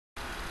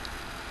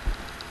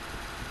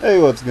Hey,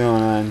 what's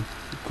going on, you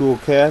cool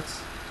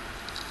cats?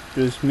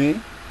 Just me,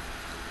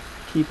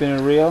 keeping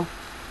it real.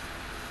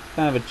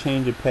 Kind of a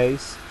change of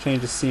pace,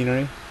 change of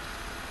scenery.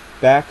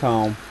 Back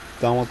home,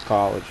 done with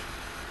college.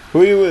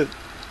 Who you with?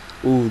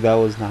 Ooh, that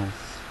was nice.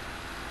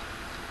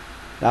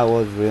 That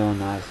was real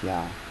nice,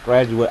 y'all.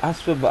 Graduate. I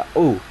stood by.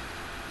 Ooh,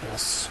 it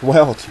was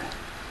sweltering.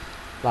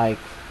 Like,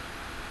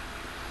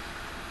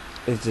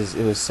 it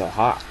was so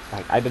hot.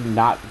 Like, I did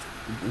not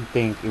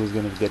think it was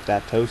gonna get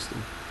that toasty.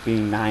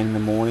 Being 9 in the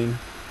morning,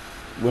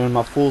 wearing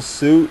my full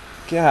suit.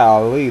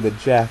 Golly, the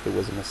jacket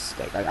was a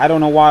mistake. I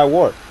don't know why I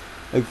wore it.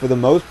 Like, for the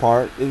most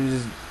part, it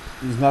was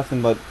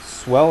nothing but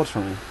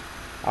sweltering.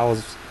 I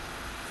was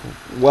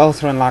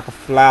weltering like a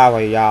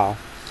flower, y'all.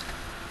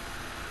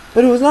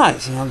 But it was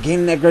nice,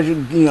 getting that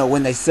graduate,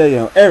 when they say,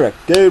 Eric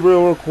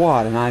Gabriel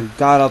Required, and I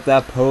got up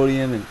that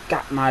podium and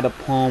got my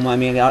diploma. I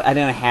mean, I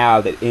didn't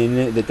have it in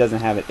it. It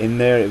doesn't have it in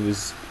there. It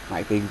was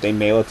like they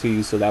mail it to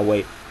you so that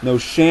way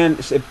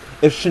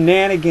if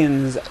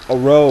shenanigans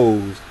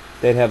arose,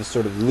 they'd have a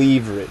sort of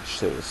leverage,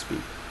 so to speak.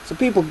 So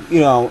people,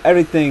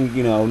 everything,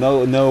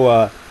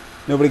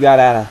 nobody got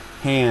out of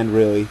hand,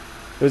 really.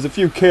 There was a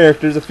few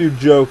characters, a few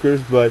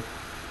jokers, but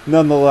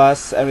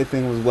nonetheless,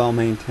 everything was well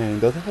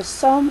maintained. Though there were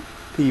some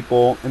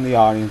people in the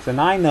audience,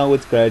 and I know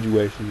it's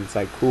graduation, it's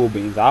like cool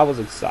beans. I was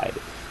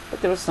excited.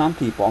 But there were some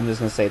people, I'm just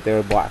going to say it, they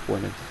were black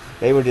women.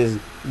 They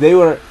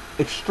were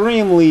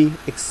extremely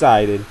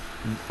excited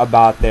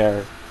about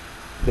their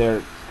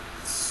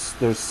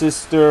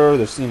sister,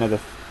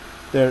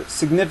 their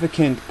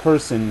significant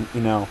person,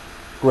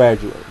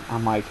 graduating.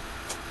 I'm like,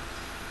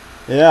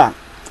 yeah,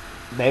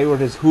 they were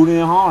just hooting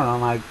and hollering. I'm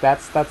like,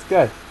 that's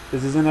good.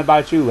 This isn't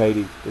about you,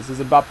 lady. This is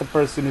about the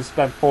person who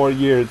spent 4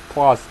 years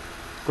plus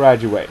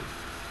graduating.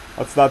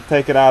 Let's not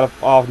take it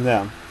off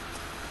them.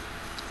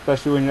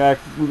 Especially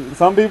when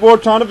some people are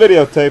trying to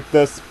videotape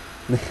this.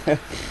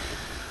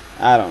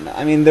 I don't know.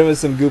 I mean, there was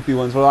some goofy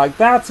ones where like,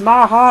 that's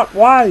my hot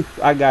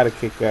wife. I got a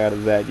kick out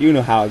of that. You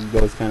know how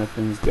those kind of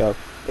things go.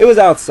 It was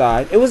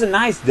outside. It was a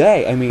nice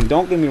day. I mean,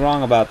 don't get me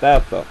wrong about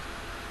that, though. It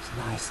was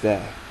a nice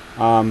day.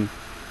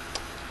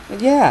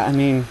 But yeah, I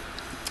mean,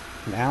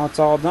 now it's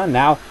all done.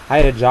 Now, I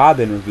had a job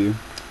interview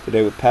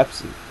today with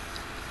Pepsi.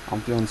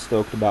 I'm feeling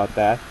stoked about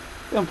that.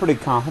 Feeling pretty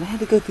confident. I had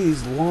to go through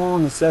these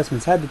long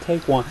assessments. I had to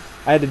take one.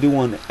 I had to do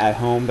one at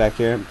home back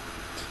here.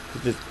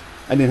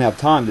 I didn't have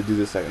time to do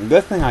this second.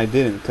 Good thing I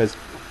didn't, because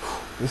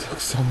it took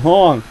so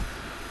long.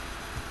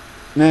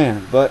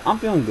 Man, but I'm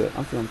feeling good.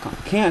 I'm feeling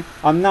confident.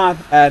 I'm not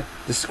at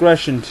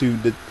discretion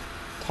to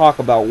talk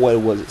about what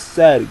it was it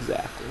said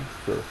exactly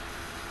for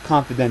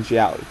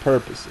confidentiality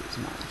purposes,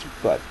 mind you.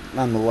 But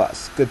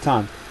nonetheless, good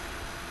time.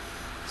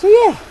 So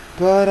yeah,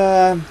 but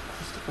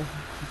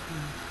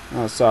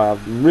oh, sorry,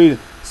 I'm reading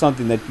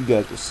something that you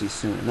guys will see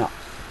soon enough.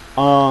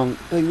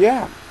 But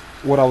yeah,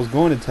 what I was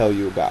going to tell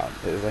you about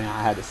is I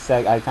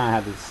kind of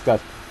had to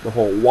discuss the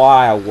whole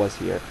why I was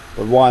here,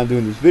 but why I'm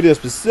doing this video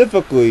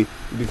specifically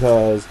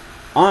because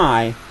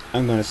I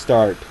am going to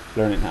start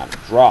learning how to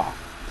draw,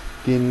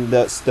 getting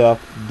that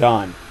stuff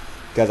done,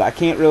 because I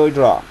can't really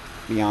draw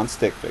beyond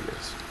stick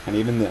figures, and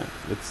even then,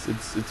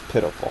 it's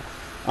pitiful.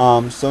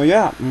 So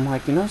yeah, I'm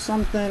like,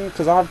 something,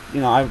 because I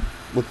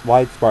with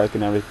Lightspark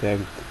and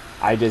everything,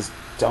 I just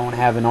don't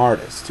have an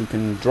artist who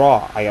can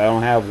draw. I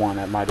don't have one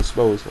at my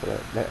disposal.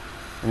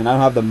 I mean, I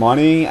don't have the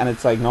money, and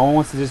it's like no one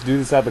wants to just do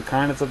this out of the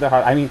kindness of their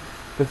heart. I mean,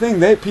 the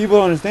thing that people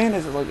don't understand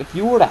is like, if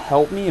you were to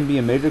help me and be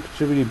a major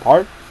contributing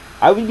part,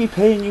 I would be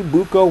paying you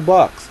buco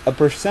bucks, a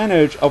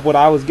percentage of what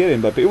I was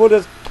getting. But people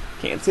just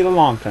can't see the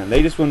long term.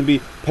 They just want to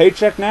be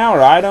paycheck now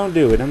or I don't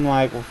do it. I'm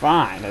like, well,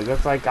 fine.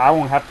 That's like, I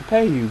won't have to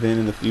pay you then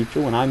in the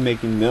future when I'm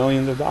making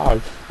millions of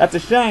dollars. That's a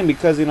shame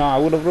because, I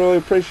would have really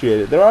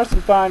appreciated it. There are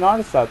some fine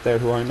artists out there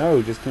who I know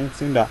who just can't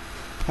seem to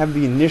have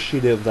the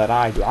initiative that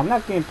I do. I'm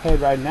not getting paid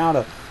right now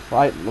to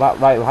write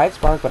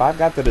Lightspark, but I've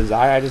got the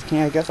desire.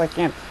 I guess I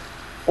can't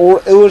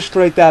or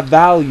illustrate that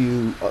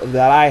value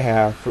that I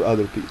have for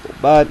other people.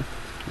 But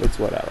it's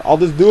whatever. I'll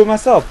just do it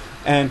myself.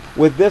 And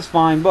with this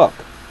fine book,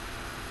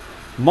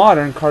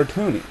 Modern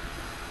Cartooning: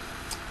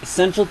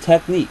 Essential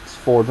Techniques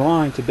for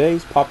Drawing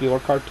Today's Popular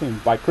Cartoons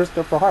by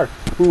Christopher Hart,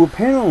 who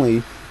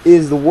apparently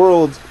is the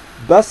world's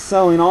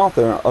best-selling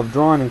author of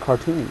drawing and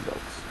cartooning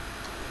books.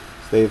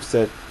 So they've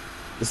set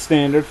the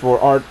standard for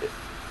art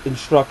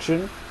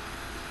instruction,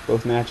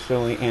 both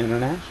nationally and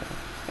internationally.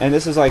 And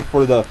this is like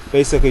for the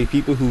basically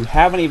people who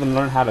haven't even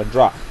learned how to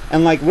draw.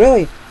 And like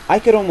really, I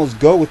could almost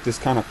go with this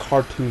kind of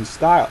cartoon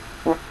style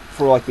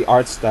for like the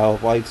art style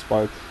of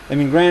Lightspark. I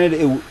mean,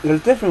 granted,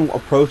 there's different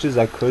approaches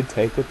I could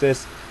take with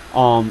this.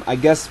 I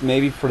guess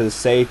maybe for the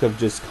sake of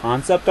just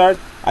concept art,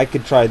 I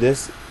could try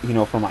this,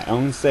 for my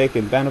own sake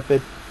and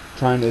benefit,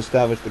 trying to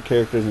establish the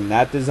characters in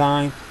that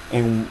design.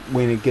 And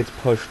when it gets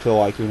pushed to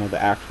like,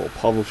 the actual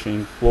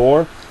publishing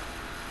floor,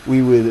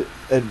 we would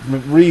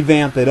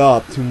revamp it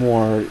up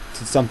to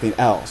something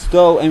else.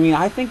 Though, I mean,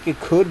 I think it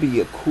could be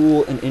a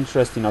cool and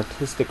interesting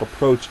artistic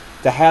approach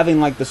to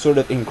having like the sort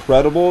of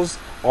Incredibles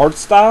art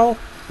style,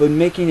 but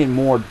making it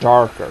more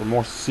darker,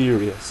 more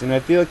serious. And I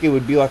feel like it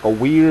would be like a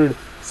weird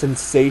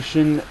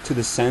sensation to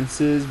the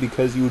senses,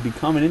 because you would be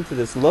coming into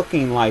this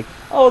looking like,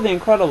 oh, The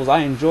Incredibles, I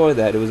enjoy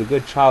that, it was a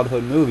good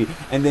childhood movie,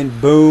 and then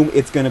boom,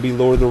 it's going to be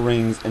Lord of the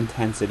Rings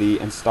intensity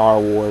and Star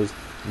Wars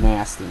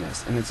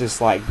nastiness, and it's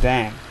just like,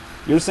 dang,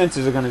 your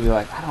senses are going to be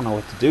like, I don't know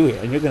what to do here,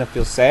 and you're going to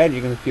feel sad,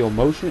 you're going to feel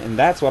emotion, and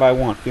that's what I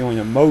want, feeling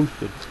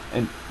emotion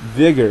and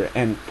vigor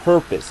and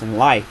purpose and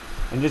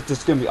life, and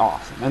just going to be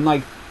awesome. And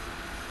like,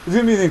 it's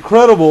going to be The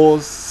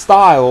Incredibles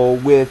style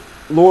with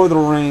Lord of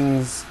the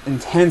Rings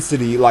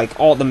intensity, like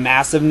all the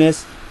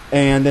massiveness,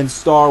 and then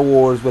Star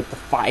Wars with the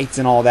fights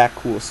and all that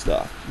cool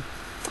stuff,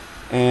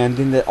 and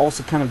then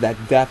also kind of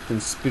that depth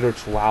and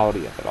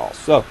spirituality of it all.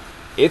 So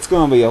it's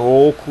going to be a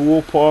whole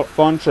cool,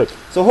 fun trip.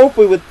 So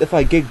hopefully, if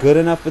I get good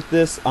enough with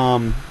this,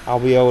 I'll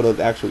be able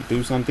to actually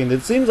do something.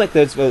 It seems like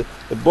there's the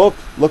book.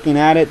 Looking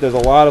at it, there's a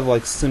lot of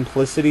like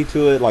simplicity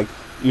to it. Like,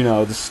 you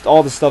know,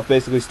 all the stuff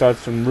basically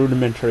starts from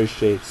rudimentary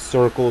shapes,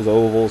 circles,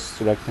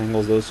 ovals,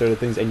 rectangles, those sort of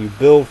things, and you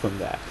build from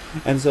that.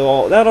 And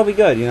so that'll be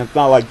good. You know, it's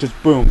not like just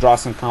boom, draw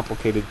some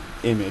complicated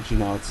image. You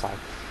know, it's like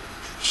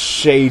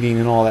shading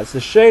and all that. So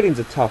the shading's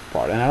a tough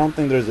part, and I don't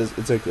think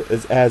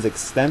it's as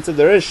extensive.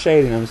 There is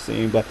shading I'm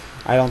seeing, but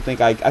I don't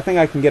think I think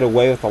I can get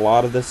away with a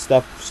lot of this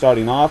stuff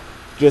starting off,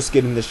 just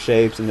getting the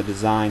shapes and the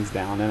designs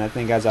down. And I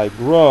think as I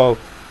grow,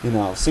 you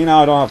know, see,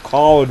 now I don't have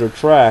college or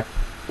track,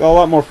 got a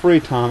lot more free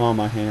time on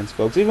my hands,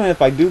 folks. Even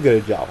if I do get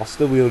a job, I'll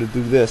still be able to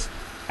do this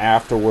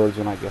afterwards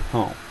when I get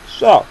home.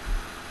 So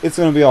it's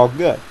gonna be all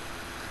good.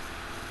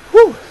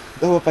 Whew.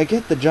 Though if I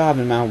get the job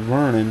in Mount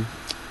Vernon,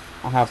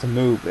 I'll have to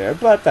move there,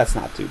 but that's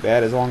not too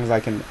bad, as long as I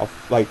can,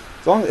 like,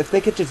 if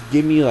they could just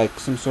give me like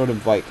some sort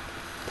of like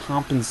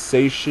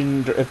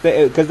compensation,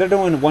 because they're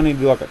wanting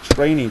to do like a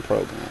training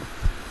program,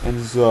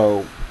 and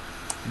so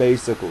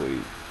basically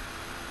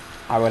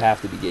I would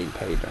have to be getting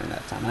paid during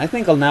that time. And I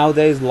think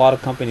nowadays a lot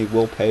of companies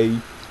will pay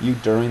you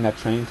during that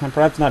training time,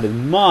 perhaps not as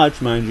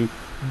much, mind you,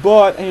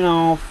 but you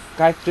know, if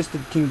I just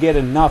can get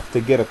enough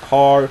to get a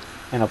car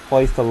and a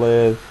place to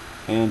live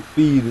and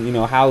feed, you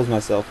know, house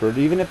myself for it.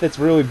 Even if it's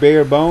really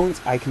bare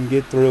bones, I can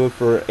get through it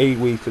for 8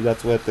 weeks, because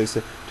that's what they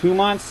said, 2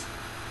 months.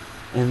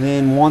 And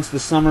then once the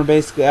summer,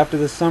 basically after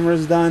the summer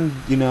is done,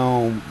 you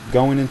know,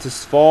 going into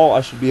fall, I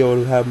should be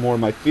able to have more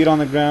of my feet on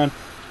the ground,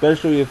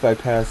 especially if I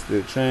pass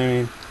the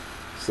training.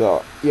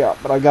 So yeah,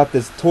 but I got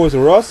this Toys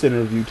R Us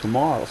interview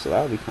tomorrow, so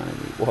that would be kind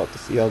of neat. We'll have to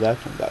see how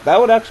that turns out. That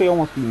would actually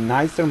almost be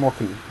nicer, more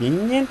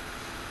convenient,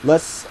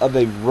 less of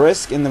a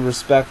risk in the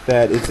respect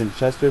that it's in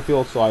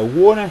Chesterfield, so I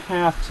wouldn't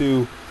have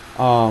to,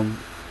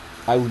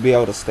 I would be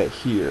able to stay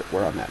here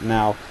where I'm at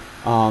now,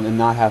 and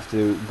not have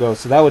to go.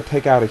 So that would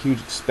take out a huge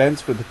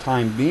expense for the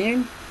time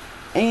being,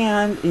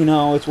 and, you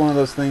know, it's one of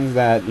those things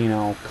that, you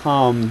know,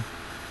 come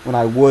when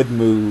I would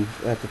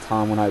move at the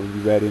time when I would be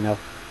ready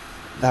enough,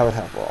 that would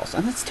help also.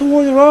 And it's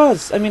Toys R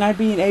Us. I mean, I'd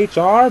be in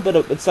HR, but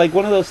it's like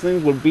one of those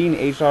things where being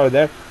HR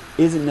there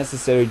isn't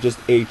necessarily just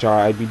HR.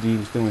 I'd be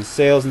doing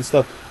sales and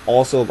stuff,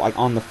 also like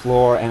on the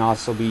floor, and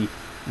also be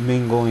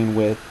mingling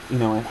with, you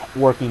know, and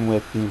working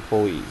with the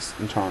employees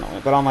internally.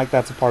 But I'm like,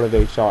 that's a part of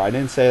HR. I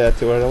didn't say that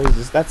to her. It always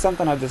just, that's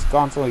something I just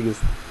constantly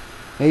just,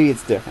 maybe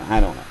it's different. I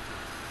don't know.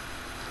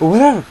 But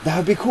whatever, that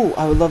would be cool.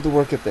 I would love to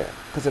work it there,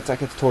 because it's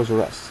like, it's Toys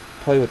R Us.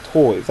 Play with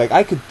toys. Like,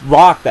 I could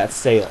rock that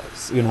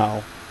sales, you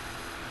know.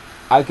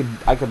 I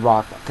could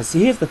rock that. Because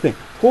here's the thing.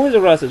 Toys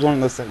R Us is one of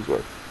those things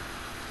where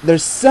they're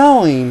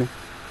selling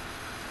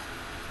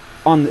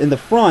in the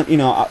front, you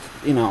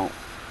know,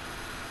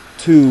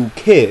 to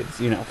kids.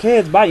 You know,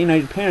 kids buy, you know,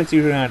 your parents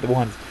usually aren't the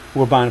ones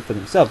who are buying it for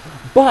themselves.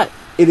 But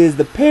it is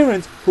the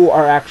parents who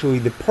are actually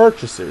the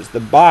purchasers,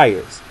 the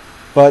buyers.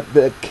 But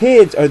the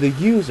kids are the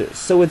users.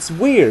 So it's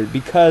weird,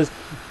 because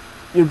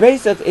you're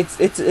basically,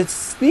 it's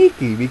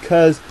sneaky,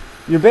 because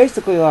you're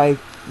basically like,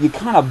 you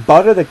kind of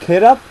butter the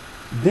kid up,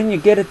 then you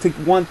get it to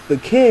want the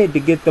kid to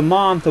get the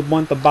mom to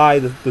want to buy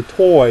the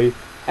toy.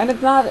 And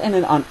it's not in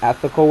an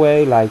unethical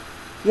way, like,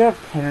 your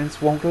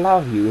parents won't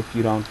love you if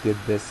you don't get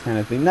this kind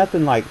of thing.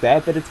 Nothing like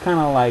that, but it's kind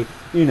of like,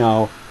 you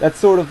know, that's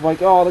sort of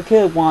like, oh, the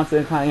kid wants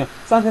it, kind of, you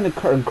know, something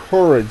to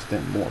encourage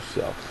them more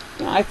so.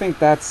 You know, I think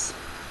that'd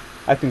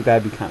be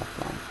kind of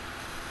fun.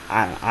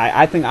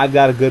 I think I've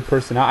got a good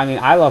personality. I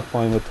mean, I love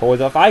playing with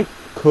toys. If I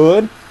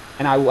could,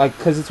 and I like,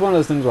 because it's one of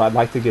those things where I'd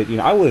like to get, you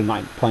know, I wouldn't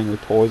mind playing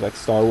with toys, like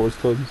Star Wars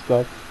toys and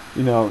stuff,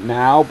 you know,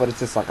 now, but it's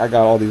just like, I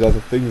got all these other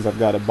things I've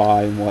got to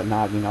buy and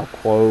whatnot, you know,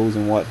 clothes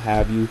and what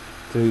have you,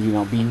 to, you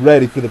know, be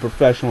ready for the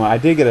professional. I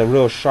did get a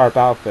real sharp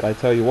outfit. I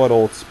tell you what,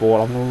 old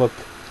sport, I'm going to look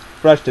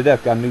fresh to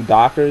death. Got new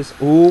Dockers.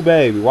 Ooh,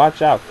 baby,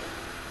 watch out.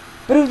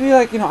 But it would be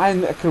like, you know, I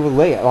could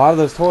relate. A lot of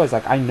those toys,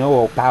 like, I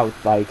know about,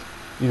 like,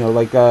 you know,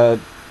 like,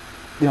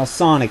 you know,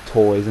 Sonic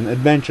toys and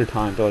Adventure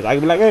Time toys. I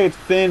could be like, hey, it's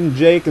Finn,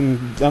 Jake,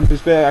 and Dumpty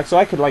Spare. So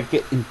I could, like,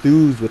 get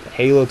enthused with the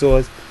Halo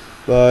toys.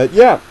 But,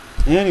 yeah,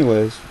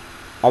 anyways,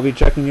 I'll be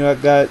checking you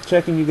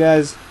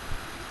guys.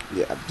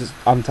 Yeah,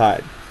 I'm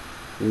tired.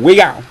 We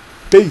out.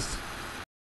 Peace.